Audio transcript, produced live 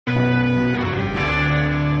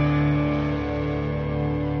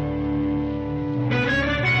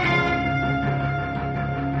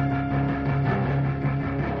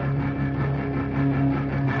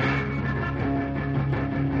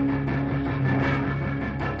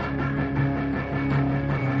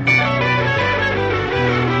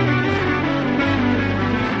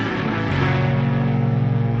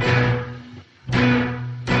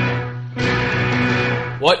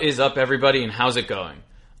What is up, everybody, and how's it going?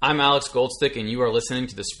 I'm Alex Goldstick, and you are listening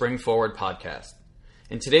to the Spring Forward podcast.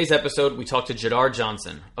 In today's episode, we talk to Jadar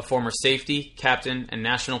Johnson, a former safety, captain, and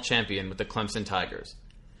national champion with the Clemson Tigers.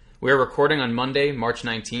 We are recording on Monday, March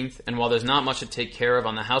 19th, and while there's not much to take care of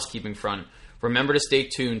on the housekeeping front, remember to stay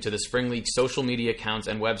tuned to the Spring League social media accounts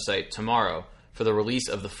and website tomorrow for the release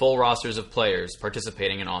of the full rosters of players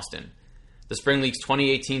participating in Austin. The Spring League's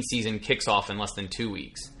 2018 season kicks off in less than 2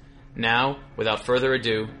 weeks. Now, without further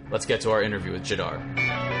ado, let's get to our interview with Jadar.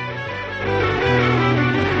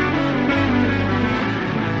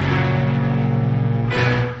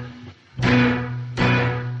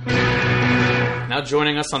 Now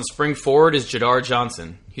joining us on Spring Forward is Jadar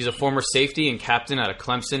Johnson. He's a former safety and captain out of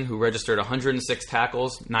Clemson who registered 106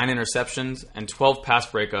 tackles, 9 interceptions, and 12 pass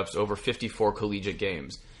breakups over 54 collegiate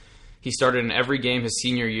games. He started in every game his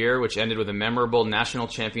senior year, which ended with a memorable national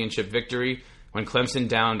championship victory when Clemson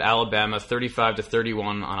downed Alabama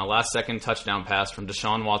 35-31 on a last-second touchdown pass from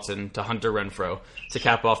Deshaun Watson to Hunter Renfrow to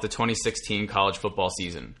cap off the 2016 college football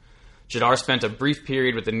season. Jadar spent a brief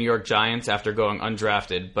period with the New York Giants after going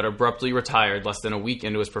undrafted, but abruptly retired less than a week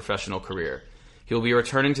into his professional career. He will be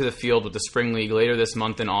returning to the field with the Spring League later this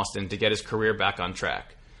month in Austin to get his career back on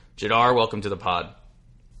track. Jadar, welcome to the pod.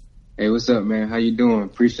 Hey, what's up, man? How you doing?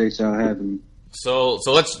 Appreciate y'all having me. So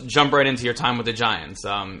let's jump right into your time with the Giants.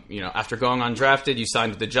 After going undrafted, you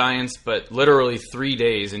signed with the Giants, but literally 3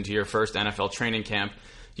 days into your first NFL training camp,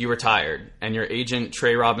 you retired. And your agent,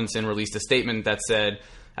 Trey Robinson, released a statement that said,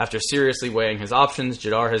 after seriously weighing his options,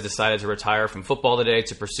 Jadar has decided to retire from football today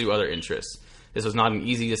to pursue other interests. This was not an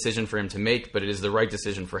easy decision for him to make, but it is the right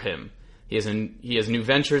decision for him. He has new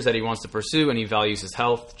ventures that he wants to pursue, and he values his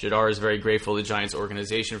health. Jadar is very grateful to the Giants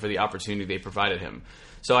organization for the opportunity they provided him.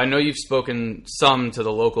 So I know you've spoken some to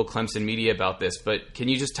the local Clemson media about this, but can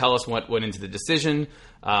you just tell us what went into the decision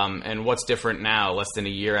and what's different now, less than a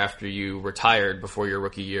year after you retired before your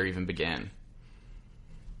rookie year even began?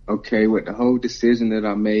 Okay, with the whole decision that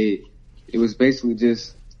I made, it was basically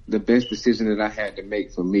just the best decision that I had to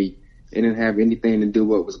make for me. It didn't have anything to do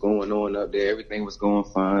with what was going on up there. Everything was going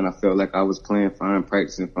fine. I felt like I was playing fine,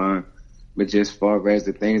 practicing fine. But just as far as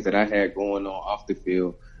the things that I had going on off the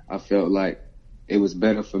field, I felt like it was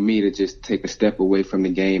better for me to just take a step away from the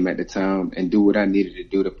game at the time and do what I needed to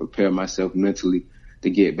do to prepare myself mentally to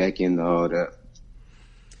get back into all that.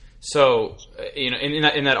 So, in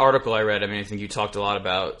that article I read, I think you talked a lot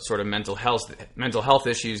about sort of mental health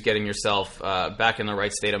issues, getting yourself back in the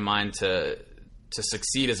right state of mind to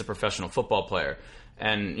succeed as a professional football player.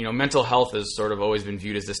 And, mental health has sort of always been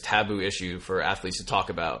viewed as this taboo issue for athletes to talk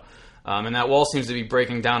about. And that wall seems to be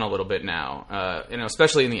breaking down a little bit now.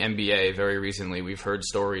 Especially in the NBA, very recently, we've heard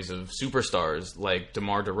stories of superstars like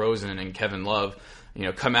DeMar DeRozan and Kevin Love,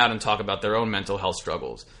 come out and talk about their own mental health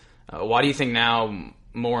struggles. Why do you think now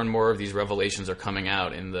more and more of these revelations are coming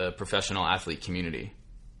out in the professional athlete community?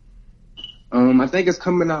 I think it's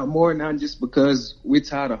coming out more now just because we're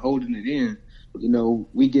tired of holding it in.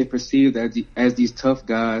 We get perceived as these tough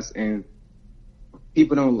guys, and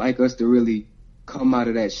people don't like us to really come out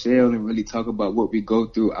of that shell and really talk about what we go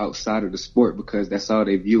through outside of the sport, because that's all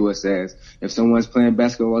they view us as. If someone's playing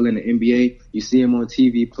basketball in the NBA, you see them on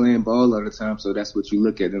TV playing ball all the time, so that's what you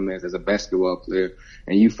look at them as a basketball player,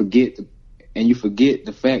 and you forget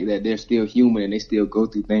the fact that they're still human and they still go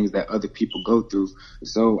through things that other people go through.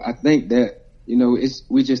 So I think that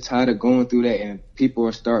we just tired of going through that, and people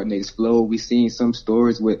are starting to explode. We've seen some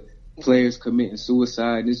stories with players committing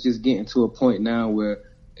suicide. It's just getting to a point now where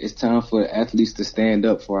it's time for athletes to stand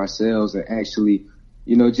up for ourselves and actually,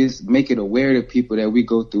 just make it aware to people that we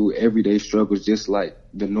go through everyday struggles just like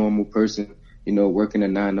the normal person, working a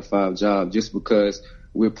 9-to-5 job. Just because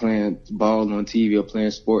we're playing ball on TV or playing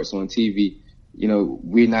sports on TV,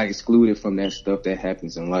 we're not excluded from that stuff that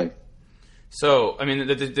happens in life. So,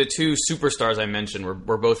 the two superstars I mentioned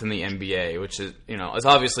were both in the NBA, which is, is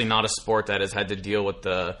obviously not a sport that has had to deal with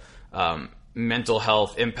the mental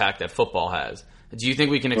health impact that football has. Do you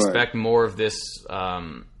think we can expect more of this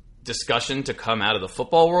discussion to come out of the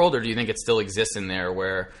football world, or do you think it still exists in there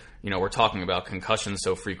where, we're talking about concussions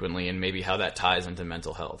so frequently and maybe how that ties into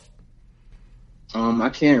mental health? I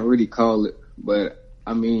can't really call it, but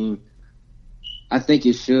I think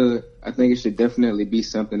it should. I think it should definitely be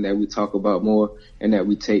something that we talk about more and that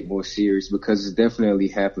we take more serious, because it's definitely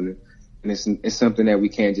happening, and it's something that we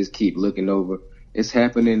can't just keep looking over. It's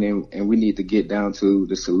happening, and we need to get down to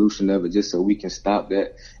the solution of it just so we can stop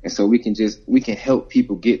that, and so we can help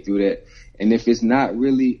people get through that. And if it's not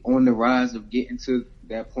really on the rise of getting to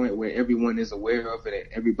that point where everyone is aware of it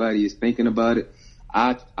and everybody is thinking about it,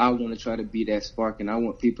 I want to try to be that spark, and I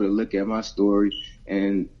want people to look at my story,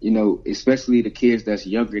 and especially the kids that's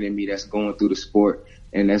younger than me that's going through the sport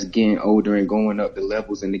and that's getting older and going up the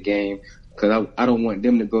levels in the game. Because I don't want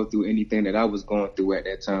them to go through anything that I was going through at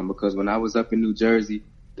that time. Because when I was up in New Jersey,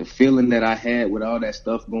 the feeling that I had with all that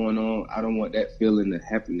stuff going on, I don't want that feeling to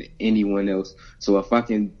happen to anyone else. So if I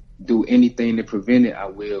can do anything to prevent it, I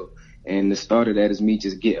will. And the start of that is me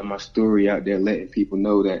just getting my story out there, letting people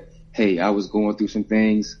know that, hey, I was going through some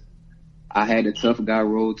things. I had a tough guy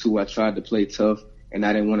role too. I tried to play tough, and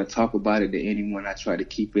I didn't want to talk about it to anyone. I tried to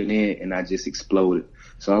keep it in, and I just exploded.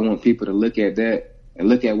 So I want people to look at that and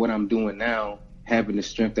look at what I'm doing now, having the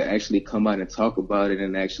strength to actually come out and talk about it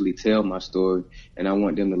and actually tell my story. And I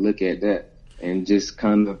want them to look at that and just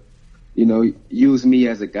kind of, use me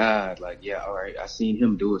as a guide. Like, yeah, all right, I seen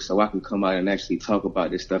him do it, so I can come out and actually talk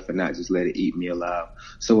about this stuff and not just let it eat me alive.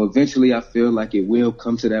 So eventually I feel like it will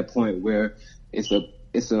come to that point where it's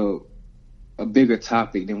a bigger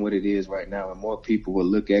topic than what it is right now, and more people will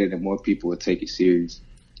look at it and more people will take it serious.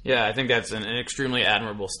 Yeah, I think that's an extremely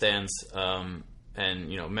admirable stance. And,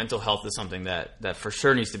 mental health is something that for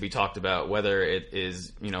sure needs to be talked about, whether it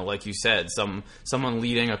is, like you said, someone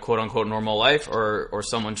leading a quote unquote normal life or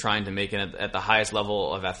someone trying to make it at the highest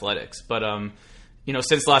level of athletics. But,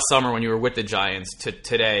 since last summer when you were with the Giants to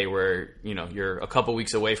today where, you're a couple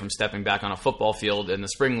weeks away from stepping back on a football field in the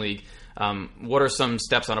spring league, what are some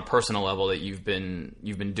steps on a personal level that you've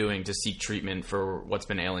been doing to seek treatment for what's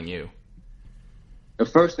been ailing you? The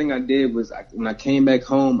first thing I did was when I came back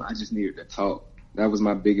home, I just needed to talk. That was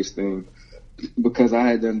my biggest thing, because I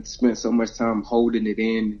had spent so much time holding it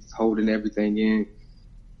in, holding everything in.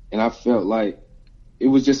 And I felt like it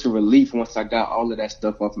was just a relief once I got all of that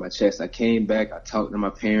stuff off my chest. I came back, I talked to my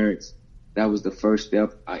parents. That was the first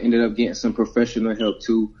step. I ended up getting some professional help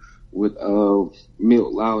too with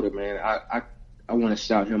Milt Lauder, man. I want to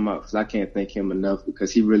shout him out because I can't thank him enough,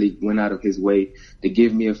 because he really went out of his way to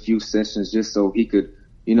give me a few sessions just so he could,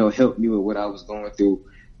 help me with what I was going through.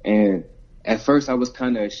 And at first I was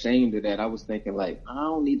kind of ashamed of that. I was thinking like, I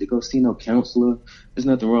don't need to go see no counselor. There's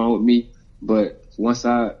nothing wrong with me. But once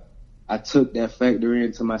I took that factor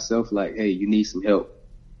into myself, like, hey, you need some help.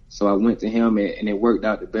 So I went to him and it worked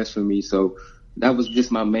out the best for me. So that was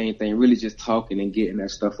just my main thing, really just talking and getting that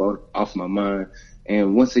stuff off my mind.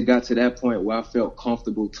 And once it got to that point where I felt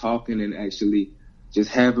comfortable talking and actually just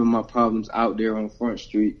having my problems out there on Front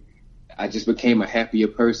Street, I just became a happier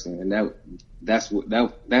person. And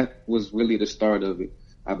that was really the start of it.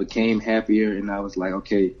 I became happier, and I was like,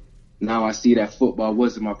 okay, now I see that football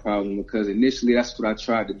wasn't my problem, because initially that's what I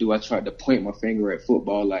tried to do. I tried to point my finger at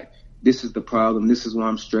football like, this is the problem. This is why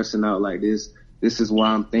I'm stressing out like this. This is why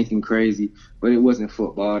I'm thinking crazy. But it wasn't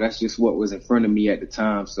football. That's just what was in front of me at the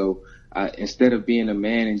time. So instead of being a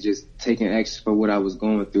man and just taking action for what I was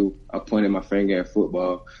going through, I pointed my finger at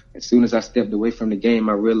football. As soon as I stepped away from the game,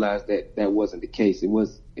 I realized that wasn't the case. It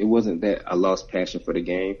wasn't that I lost passion for the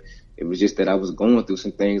game. It was just that I was going through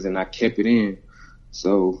some things and I kept it in.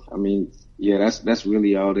 So, I mean, yeah, that's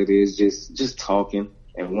really all it is. Just talking.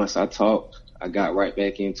 And once I talked, I got right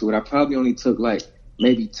back into it. I probably only took like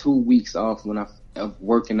maybe 2 weeks off of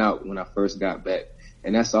working out when I first got back.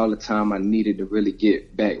 And that's all the time I needed to really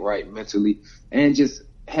get back right mentally. And just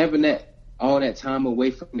having all that time away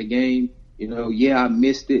from the game, I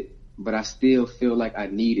missed it, but I still feel like I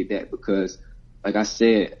needed that, because like I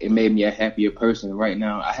said, it made me a happier person. Right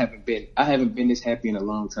now, I haven't been this happy in a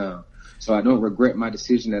long time. So I don't regret my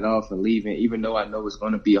decision at all for leaving, even though I know it's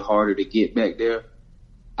going to be harder to get back there.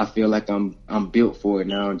 I feel like I'm built for it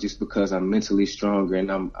now, just because I'm mentally stronger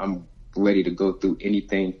and I'm ready to go through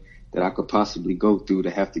anything that I could possibly go through to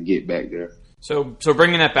have to get back there. So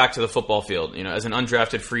bringing that back to the football field, as an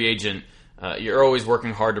undrafted free agent, you're always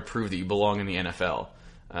working hard to prove that you belong in the NFL.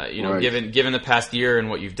 Right. Given the past year and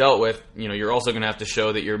what you've dealt with, you're also going to have to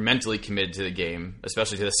show that you're mentally committed to the game,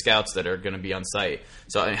 especially to the scouts that are going to be on site.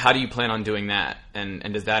 So how do you plan on doing that? And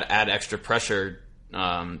does that add extra pressure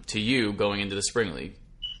to you going into the spring league?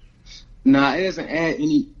 Nah, it doesn't add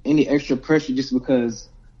any extra pressure, just because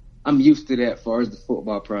I'm used to that as far as the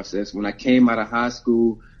football process. When I came out of high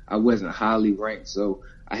school, I wasn't highly ranked, so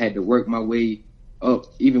I had to work my way up.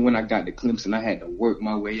 Even when I got to Clemson, I had to work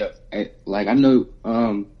my way up. I know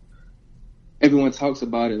everyone talks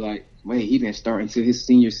about it like, wait, he didn't start until his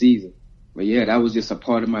senior season. But yeah, that was just a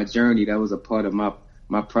part of my journey. That was a part of my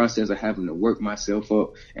process of having to work myself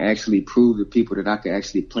up and actually prove to people that I could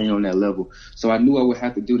actually play on that level. So I knew I would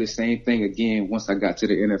have to do the same thing again once I got to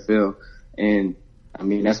the NFL. And I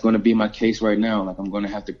mean, that's going to be my case right now. Like, I'm going to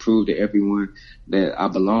have to prove to everyone that I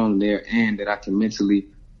belong there and that I can mentally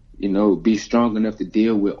be strong enough to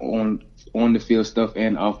deal with on the field stuff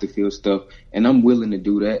and off the field stuff. And I'm willing to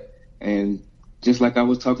do that. And just like I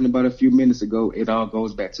was talking about a few minutes ago, it all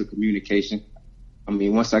goes back to communication. I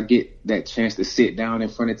mean, once I get that chance to sit down in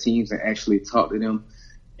front of teams and actually talk to them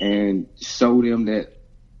and show them that,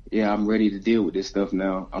 yeah, I'm ready to deal with this stuff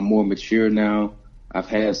now. I'm more mature now. I've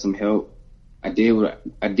had some help. I did what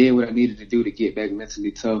I needed to do to get back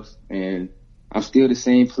mentally tough, and I'm still the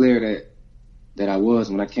same player that I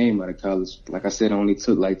was when I came out of college. Like I said, I only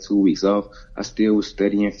took like 2 weeks off. I still was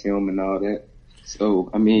studying film and all that.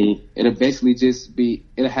 So, I mean, it'll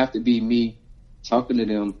have to be me talking to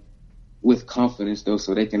them with confidence though,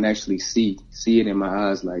 so they can actually see it in my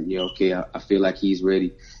eyes like, yeah, okay, I feel like he's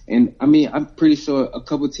ready. And I mean, I'm pretty sure a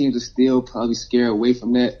couple teams are still probably scared away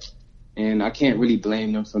from that, and I can't really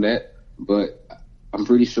blame them for that. But I'm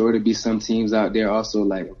pretty sure there'll be some teams out there also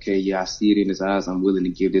like, okay, yeah, I see it in his eyes. I'm willing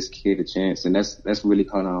to give this kid a chance. And that's really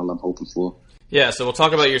kind of all I'm hoping for. Yeah, so we'll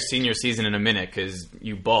talk about your senior season in a minute because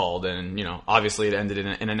you balled and, obviously it ended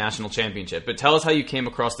in a national championship. But tell us how you came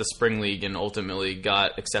across the Spring League and ultimately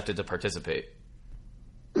got accepted to participate.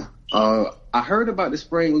 I heard about the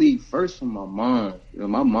Spring League first from my mom.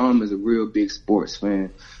 My mom is a real big sports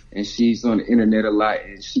fan, and she's on the internet a lot,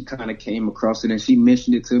 and she kind of came across it and she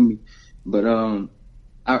mentioned it to me. But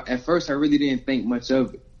at first I really didn't think much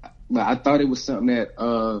of it. But I thought it was something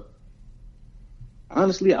that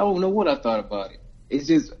honestly, I don't know what I thought about it. It's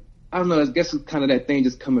just, I don't know, I guess it's kind of that thing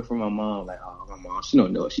just coming from my mom. Like, oh, my mom, she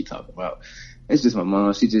don't know what she talking about. It's just my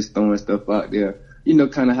mom. She just throwing stuff out there.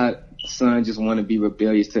 Kind of how sons just want to be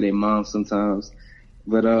rebellious to their mom sometimes.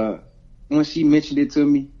 But when she mentioned it to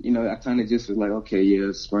me, I kind of just was like, okay,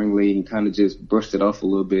 yeah, Spring League, and kind of just brushed it off a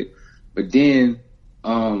little bit. But then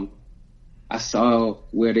I saw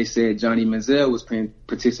where they said Johnny Manziel was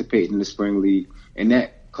participating in the Spring League, and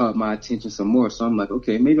that caught my attention some more. So I'm like,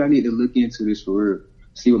 okay, maybe I need to look into this for real,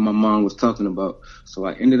 see what my mom was talking about. So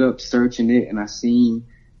I ended up searching it, and I seen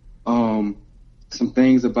some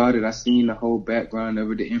things about it. I seen the whole background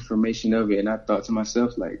of it, the information of it, and I thought to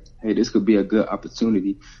myself, like, hey, this could be a good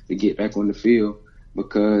opportunity to get back on the field,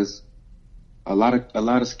 because a lot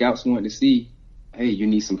of scouts want to see, hey, you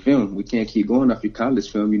need some film. We can't keep going off your college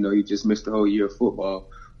film. You just missed the whole year of football.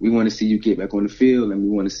 We want to see you get back on the field, and we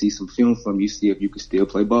want to see some film from you, see if you can still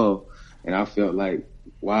play ball. And I felt like,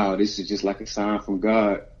 wow, this is just like a sign from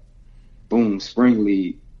God. Boom, Spring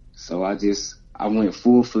League. So I went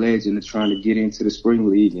full-fledged into trying to get into the Spring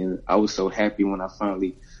League, and I was so happy when I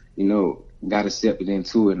finally, got accepted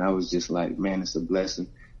into it, and I was just like, man, it's a blessing.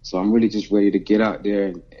 So I'm really just ready to get out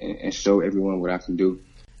there and show everyone what I can do.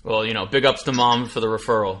 Well, big ups to Mom for the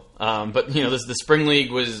referral. But the Spring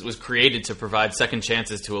League was created to provide second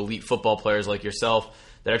chances to elite football players like yourself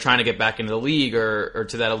that are trying to get back into the league or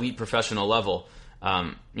to that elite professional level.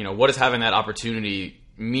 What does having that opportunity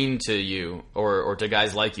mean to you or to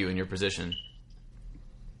guys like you in your position?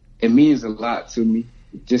 It means a lot to me,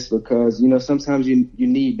 just because, sometimes you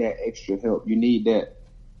need that extra help. You need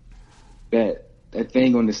that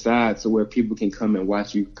thing on the side so where people can come and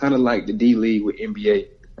watch you, kind of like the D-League with NBA.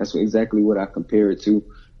 That's exactly what I compare it to.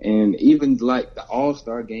 And even like the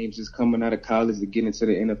All-Star games just coming out of college to get into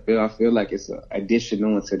the NFL, I feel like it's an addition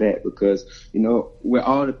on to that, because, with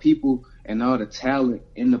all the people and all the talent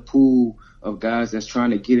in the pool of guys that's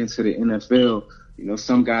trying to get into the NFL,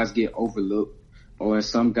 some guys get overlooked, or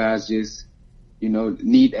some guys just,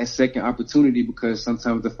 need that second opportunity because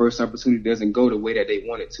sometimes the first opportunity doesn't go the way that they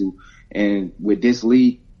want it to. And with this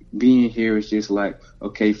league being here, it's just like,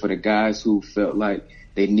 okay, for the guys who felt like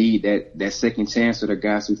they need that second chance, or the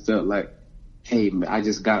guys who felt like, hey, man, I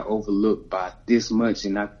just got overlooked by this much,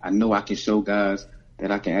 and I know I can show guys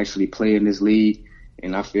that I can actually play in this league.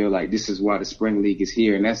 And I feel like this is why the Spring League is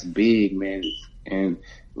here, and that's big, man. And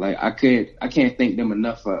like I can't thank them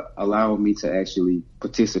enough for allowing me to actually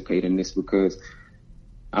participate in this, because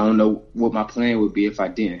I don't know what my plan would be if I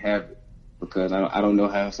didn't have it, because I don't know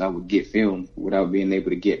how else I would get film without being able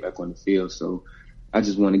to get back on the field. So I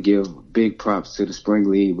just want to give big props to the Spring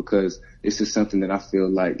League, because this is something that I feel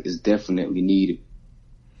like is definitely needed.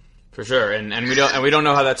 For sure, and we don't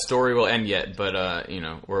know how that story will end yet, but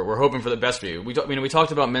we're hoping for the best for you. We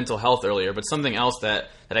talked about mental health earlier, but something else that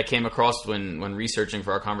I came across when researching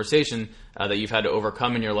for our conversation that you've had to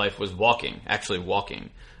overcome in your life was actually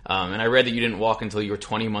walking. And I read that you didn't walk until you were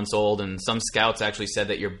 20 months old, and some scouts actually said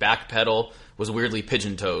that your back pedal was weirdly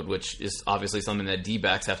pigeon-toed, which is obviously something that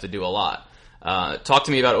D-backs have to do a lot. Talk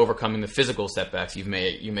to me about overcoming the physical setbacks you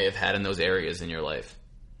may have had in those areas in your life.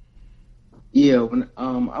 Yeah, when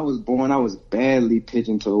I was born, I was badly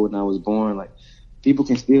pigeon-toed when I was born. Like, people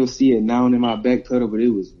can still see it now in my back pedal, but it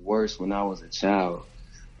was worse when I was a child.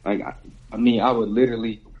 Like, I mean, I would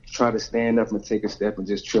literally try to stand up and take a step and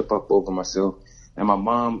just trip up over myself. And my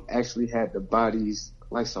mom actually had to buy these,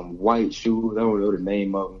 like, some white shoes. I don't know the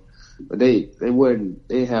name of them. But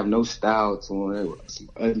they have no style to them. They were some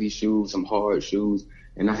ugly shoes, some hard shoes.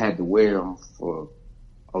 And I had to wear them for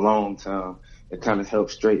a long time. It kind of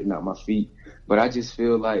helped straighten out my feet. But I just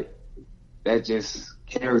feel like that just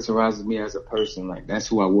characterizes me as a person. Like, that's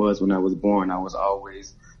who I was when I was born. I was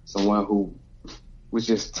always someone who was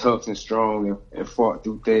just tough and strong and fought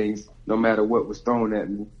through things. No matter what was thrown at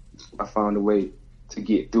me, I found a way to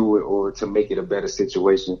get through it or to make it a better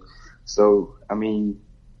situation. So, I mean,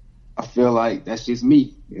 I feel like that's just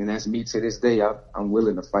me, and that's me to this day. I'm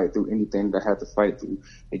willing to fight through anything that I have to fight through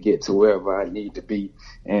to get to wherever I need to be.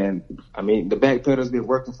 And, I mean, the back pedal's been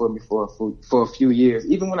working for me for a few years.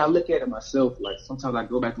 Even when I look at it myself, like, sometimes I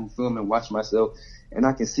go back on film and watch myself, and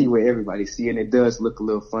I can see where everybody's seeing it. It does look a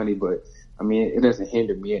little funny, but, I mean, it doesn't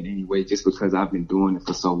hinder me in any way just because I've been doing it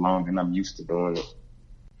for so long and I'm used to doing it.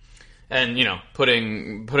 And, you know,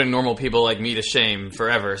 putting normal people like me to shame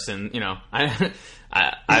forever. Since, you know, I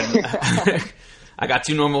got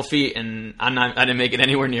 2 normal feet, and I didn't make it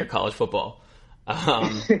anywhere near college football.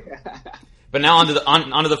 But now onto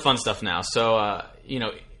the fun stuff now. So, you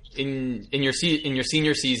know, in your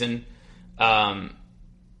senior season,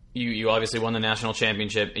 you obviously won the national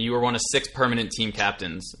championship, and you were one of 6 permanent team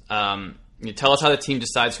captains. You tell us how the team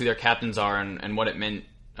decides who their captains are and what it meant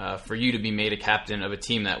for you to be made a captain of a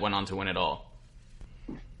team that went on to win it all.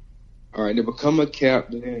 All right, to become a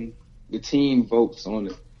captain, the team votes on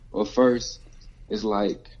it. Well, first, it's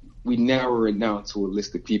like we narrow it down to a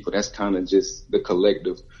list of people. That's kind of just the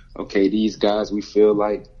collective. Okay, these guys we feel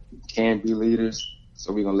like can be leaders,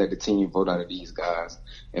 so we're going to let the team vote out of these guys.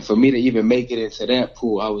 And for me to even make it into that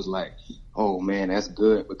pool, I was like, oh, man, that's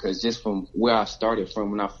good, because just from where I started from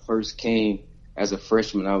when I first came as a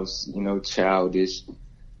freshman, I was, you know, childish.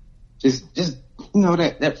 Just you know,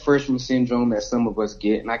 that freshman syndrome that some of us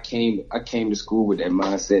get. And I came to school with that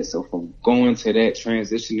mindset. So from going to that,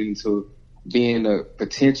 transitioning to being a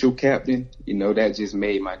potential captain, you know, that just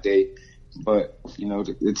made my day. But, you know,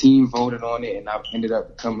 the team voted on it, and I ended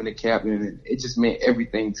up becoming the captain. And it just meant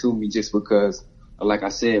everything to me just because, like I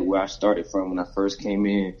said, where I started from when I first came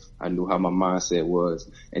in, I knew how my mindset was.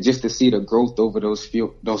 And just to see the growth over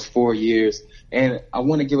those 4 years. And I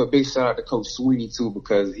want to give a big shout out to Coach Sweeney too,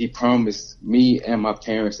 because he promised me and my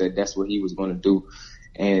parents that that's what he was going to do.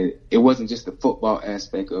 And it wasn't just the football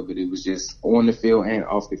aspect of it. It was just on the field and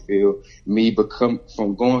off the field. Me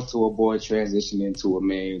from going to a boy transitioning to a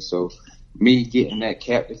man. So me getting that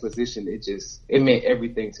captain position, it meant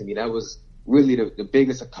everything to me. That was really the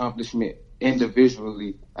biggest accomplishment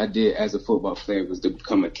individually I did as a football player, was to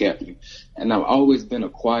become a captain. And I've always been a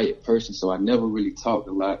quiet person, so I never really talked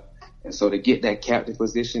a lot. And so to get that captain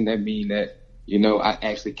position, that mean that, you know, I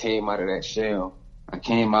actually came out of that shell. I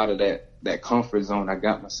came out of that comfort zone. I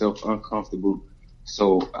got myself uncomfortable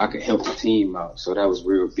so I could help the team out. So that was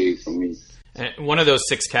real big for me. And one of those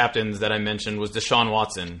 6 captains that I mentioned was Deshaun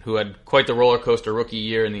Watson, who had quite the roller coaster rookie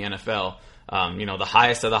year in the NFL. You know, the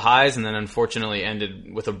highest of the highs, and then unfortunately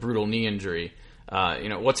ended with a brutal knee injury. You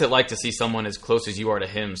know, what's it like to see someone as close as you are to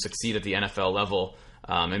him succeed at the NFL level,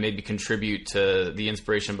 and maybe contribute to the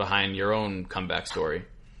inspiration behind your own comeback story?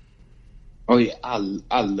 Oh, yeah,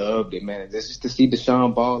 I loved it, man. Just to see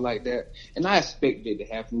Deshaun ball like that. And I expected it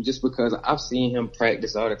to happen just because I've seen him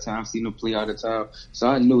practice all the time, seen him play all the time. So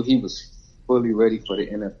I knew he was fully ready for the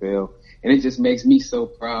NFL. And it just makes me so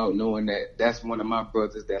proud knowing that that's one of my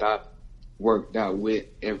brothers that I worked out with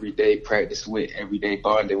every day, practiced with every day,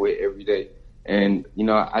 bonded with every day. And, you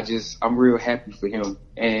know, I'm real happy for him.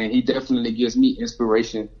 And he definitely gives me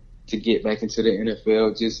inspiration to get back into the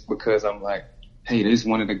NFL just because I'm like, hey, this is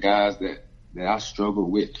one of the guys that I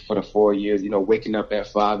struggled with for the 4 years, you know, waking up at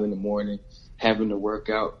 5 a.m, having to work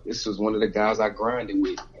out. This was one of the guys I grinded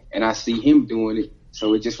with. And I see him doing it.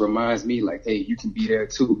 So it just reminds me like, hey, you can be there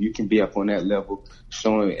too. You can be up on that level,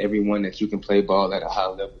 showing everyone that you can play ball at a high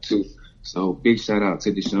level too. So big shout out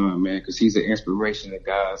to Deshaun, man, because he's an inspiration to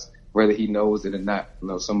guys, whether he knows it or not. You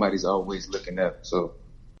know, somebody's always looking at him. So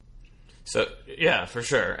yeah, for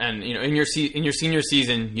sure. And you know, in your senior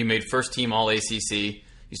season, you made first team All ACC.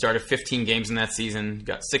 You started 15 games in that season. You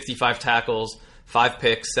got 65 tackles, 5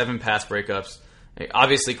 picks, 7 pass breakups.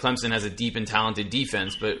 Obviously, Clemson has a deep and talented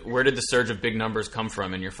defense, but where did the surge of big numbers come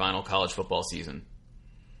from in your final college football season?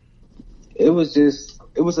 It was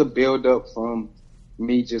a build up from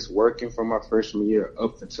me just working from my freshman year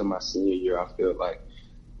up until my senior year, I feel like.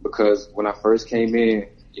 Because when I first came in,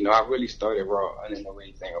 you know, I really started raw. I didn't know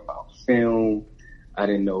anything about film. I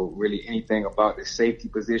didn't know really anything about the safety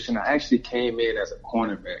position. I actually came in as a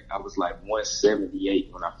cornerback. I was like 178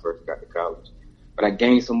 when I first got to college. But I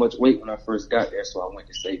gained so much weight when I first got there, so I went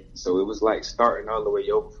to safety. So it was like starting all the way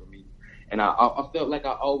over for me. And I felt like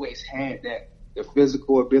I always had the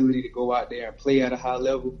physical ability to go out there and play at a high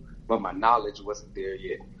level, but my knowledge wasn't there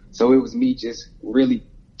yet. So it was me just really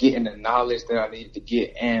getting the knowledge that I needed to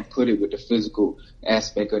get and put it with the physical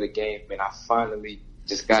aspect of the game. And I finally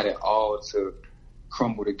just got it all to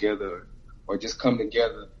crumble together or just come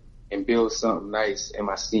together and build something nice in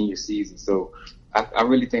my senior season. So I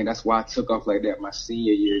really think that's why I took off like that my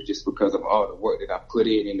senior year, just because of all the work that I put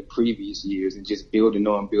in the previous years and just building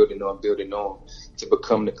on to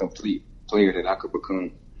become the complete player that I could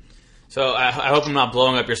become. So I hope I'm not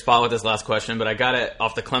blowing up your spot with this last question, but I got it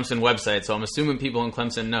off the Clemson website, so I'm assuming people in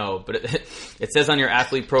Clemson know. But it says on your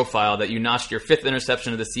athlete profile that you notched your 5th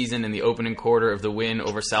interception of the season in the opening quarter of the win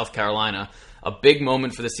over South Carolina, a big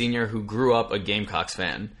moment for the senior who grew up a Gamecocks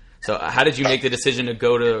fan. So how did you make the decision to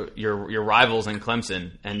go to your rivals in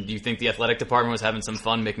Clemson? And do you think the athletic department was having some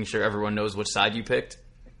fun making sure everyone knows which side you picked?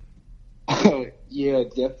 Yeah,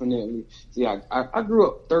 definitely. Yeah, I grew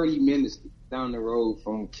up 30 minutes down the road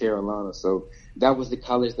from Carolina, so that was the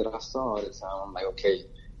college that I saw at the time. I'm like, okay,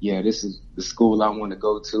 yeah, this is the school I want to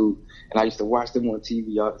go to. And I used to watch them on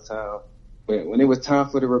TV all the time. But when it was time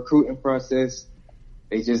for the recruiting process,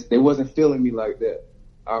 they wasn't feeling me like that.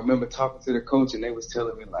 I remember talking to the coach and they was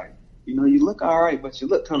telling me like, you know, you look all right, but you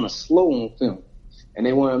look kind of slow on film. And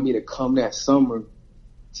they wanted me to come that summer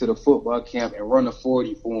to the football camp and run a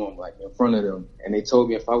 40 for them, like in front of them. And they told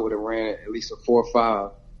me if I would have ran at least a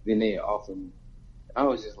 4.5, then they'd offer me. I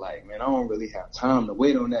was just like, man, I don't really have time to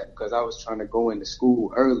wait on that because I was trying to go into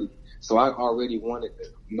school early. So I already wanted to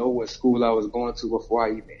know what school I was going to before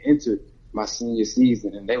I even entered my senior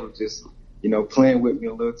season. And they were just, you know, playing with me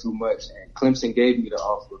a little too much. And Clemson gave me the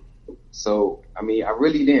offer. So, I mean, I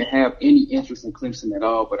really didn't have any interest in Clemson at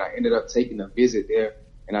all, but I ended up taking a visit there.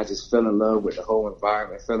 And I just fell in love with the whole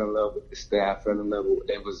environment, fell in love with the staff, fell in love with what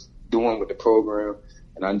they was doing with the program.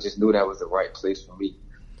 And I just knew that was the right place for me.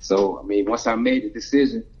 So, I mean, once I made the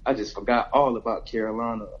decision, I just forgot all about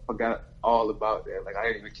Carolina. I forgot all about that. Like, I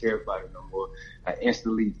didn't even care about it no more. I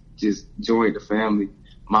instantly just joined the family.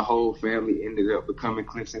 My whole family ended up becoming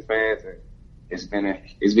Clemson fans, and it's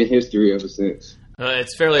been history ever since.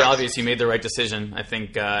 It's fairly obvious you made the right decision. I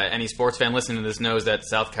think any sports fan listening to this knows that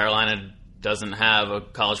South Carolina doesn't have a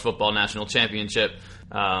college football national championship.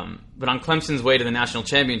 But on Clemson's way to the national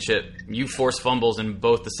championship, you forced fumbles in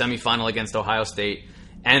both the semifinal against Ohio State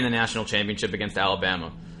and the national championship against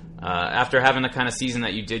Alabama. After having the kind of season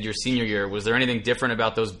that you did your senior year, was there anything different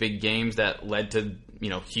about those big games that led to, you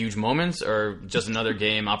know, huge moments, or just another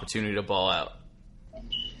game opportunity to ball out?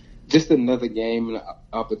 Just another game and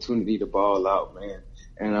opportunity to ball out, man.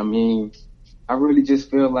 And I mean, I really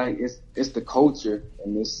just feel like it's the culture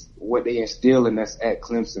and it's what they instill in us at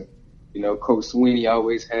Clemson. You know, Coach Sweeney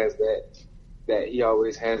always has that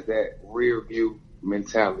rear view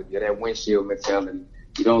mentality, that windshield mentality.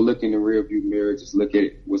 You don't look in the rear view mirror, just look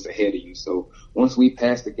at what's ahead of you. So once we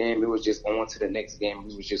passed the game, it was just on to the next game.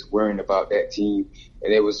 We was just worrying about that team.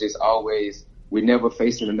 And it was just always, we never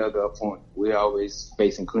facing another opponent. We're always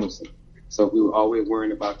facing Clemson. So we were always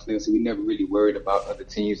worrying about Clemson. We never really worried about other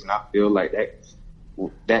teams. And I feel like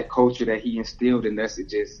that culture that he instilled in us,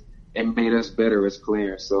 it made us better as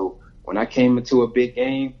players. So when I came into a big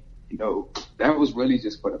game, you know, that was really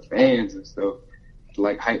just for the fans and stuff, to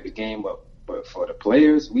like hype the game up. But for the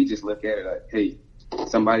players, we just look at it like, hey,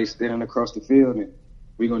 somebody's standing across the field and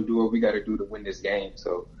we're going to do what we got to do to win this game.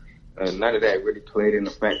 So none of that really played in a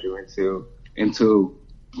factor into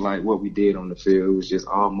like what we did on the field. It was just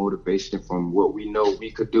all motivation from what we know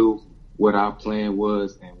we could do, what our plan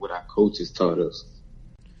was, and what our coaches taught us.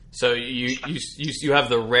 So you have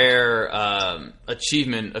the rare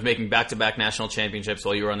achievement of making back-to-back national championships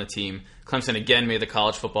while you were on the team. Clemson again made the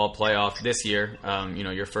college football playoff this year.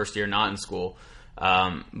 Your first year not in school.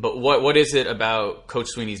 But what is it about Coach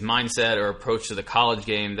Sweeney's mindset or approach to the college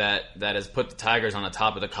game that has put the Tigers on the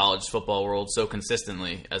top of the college football world so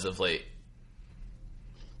consistently as of late?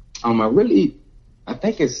 I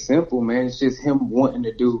think it's simple, man. It's just him wanting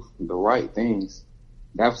to do the right things.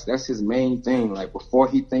 That's his main thing. Like, before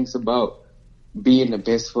he thinks about being the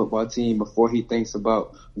best football team, before he thinks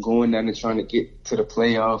about going down and trying to get to the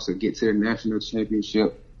playoffs or get to the national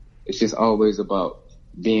championship, it's just always about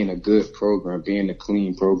being a good program, being a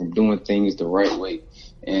clean program, doing things the right way.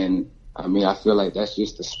 And I mean, I feel like that's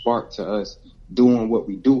just the spark to us doing what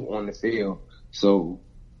we do on the field. So,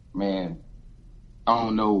 man, I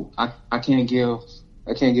don't know. I can't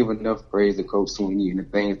give enough praise to Coach Sweeney and the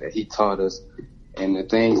things that he taught us And the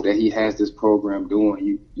things that he has this program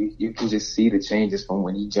doing, you can just see the changes from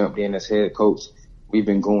when he jumped in as head coach. We've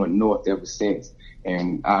been going north ever since,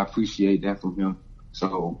 and I appreciate that from him.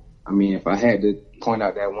 So, I mean, if I had to point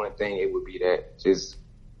out that one thing, it would be that, just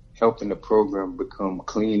helping the program become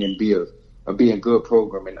clean and be a good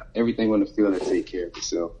program, and everything on the field and take care of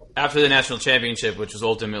itself. After the national championship, which was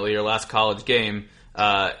ultimately your last college game,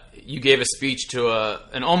 you gave a speech to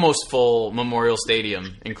an almost full Memorial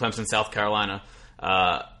Stadium in Clemson, South Carolina,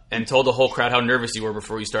 and told the whole crowd how nervous you were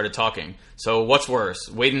before you started talking. So what's worse,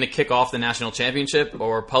 waiting to kick off the national championship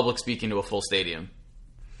or public speaking to a full stadium?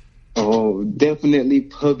 Oh, definitely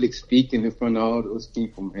public speaking in front of all those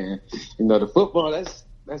people, man. You know, the football, that's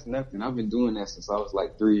nothing. I've been doing that since I was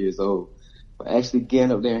like 3 years old. But actually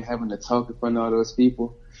getting up there and having to talk in front of all those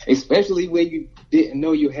people, especially when you didn't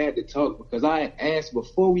know you had to talk, because I had asked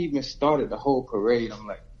before we even started the whole parade, I'm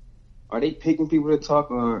like, are they picking people to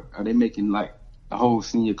talk, or are they making like the whole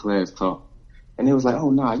senior class talk? And they was like,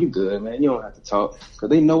 oh, nah, you good, man. You don't have to talk. Because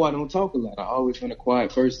they know I don't talk a lot. I always been a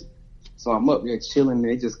quiet person. So I'm up there chilling, and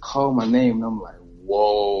they just call my name, and I'm like,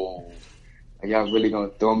 whoa. Are y'all really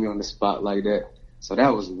going to throw me on the spot like that? So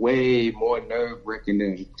that was way more nerve-wracking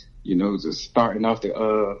than, you know, just starting off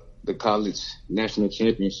the college national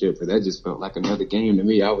championship. But that just felt like another game to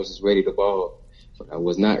me. I was just ready to ball, but I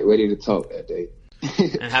was not ready to talk that day.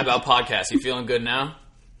 And how about podcasts? You feeling good now?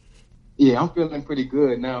 Yeah, I'm feeling pretty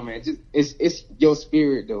good now, man. Just it's your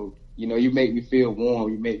spirit, though. You know, you make me feel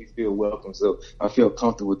warm. You make me feel welcome. So I feel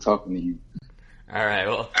comfortable talking to you. All right.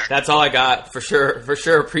 Well, that's all I got for sure. For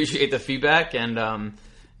sure, appreciate the feedback, and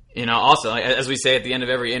you know, also as we say at the end of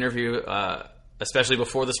every interview, especially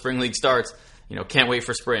before the spring league starts, you know, can't wait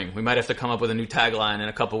for spring. We might have to come up with a new tagline in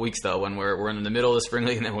a couple weeks though, when we're in the middle of the spring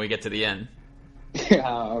league and then when we get to the end.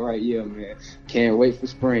 All right, yeah, man. Can't wait for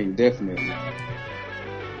spring, definitely.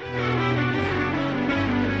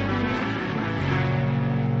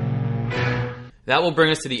 That will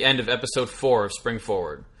bring us to the end of episode 4 of Spring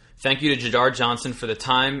Forward. Thank you to Jadar Johnson for the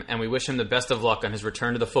time, and we wish him the best of luck on his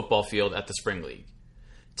return to the football field at the Spring League.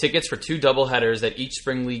 Tickets for 2 doubleheaders that each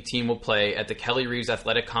Spring League team will play at the Kelly Reeves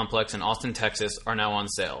Athletic Complex in Austin, Texas are now on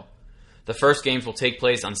sale. The first games will take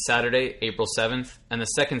place on Saturday, April 7th, and the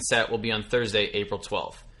second set will be on Thursday, April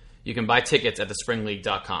 12th. You can buy tickets at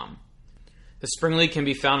thespringleague.com. The Spring League can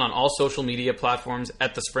be found on all social media platforms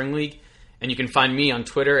at the Spring League, and you can find me on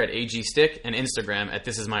Twitter at AGStick and Instagram at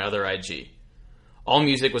ThisIsMyOtherIG. All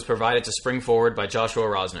music was provided to Spring Forward by Joshua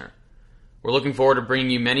Rosner. We're looking forward to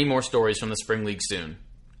bringing you many more stories from the Spring League soon.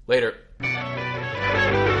 Later.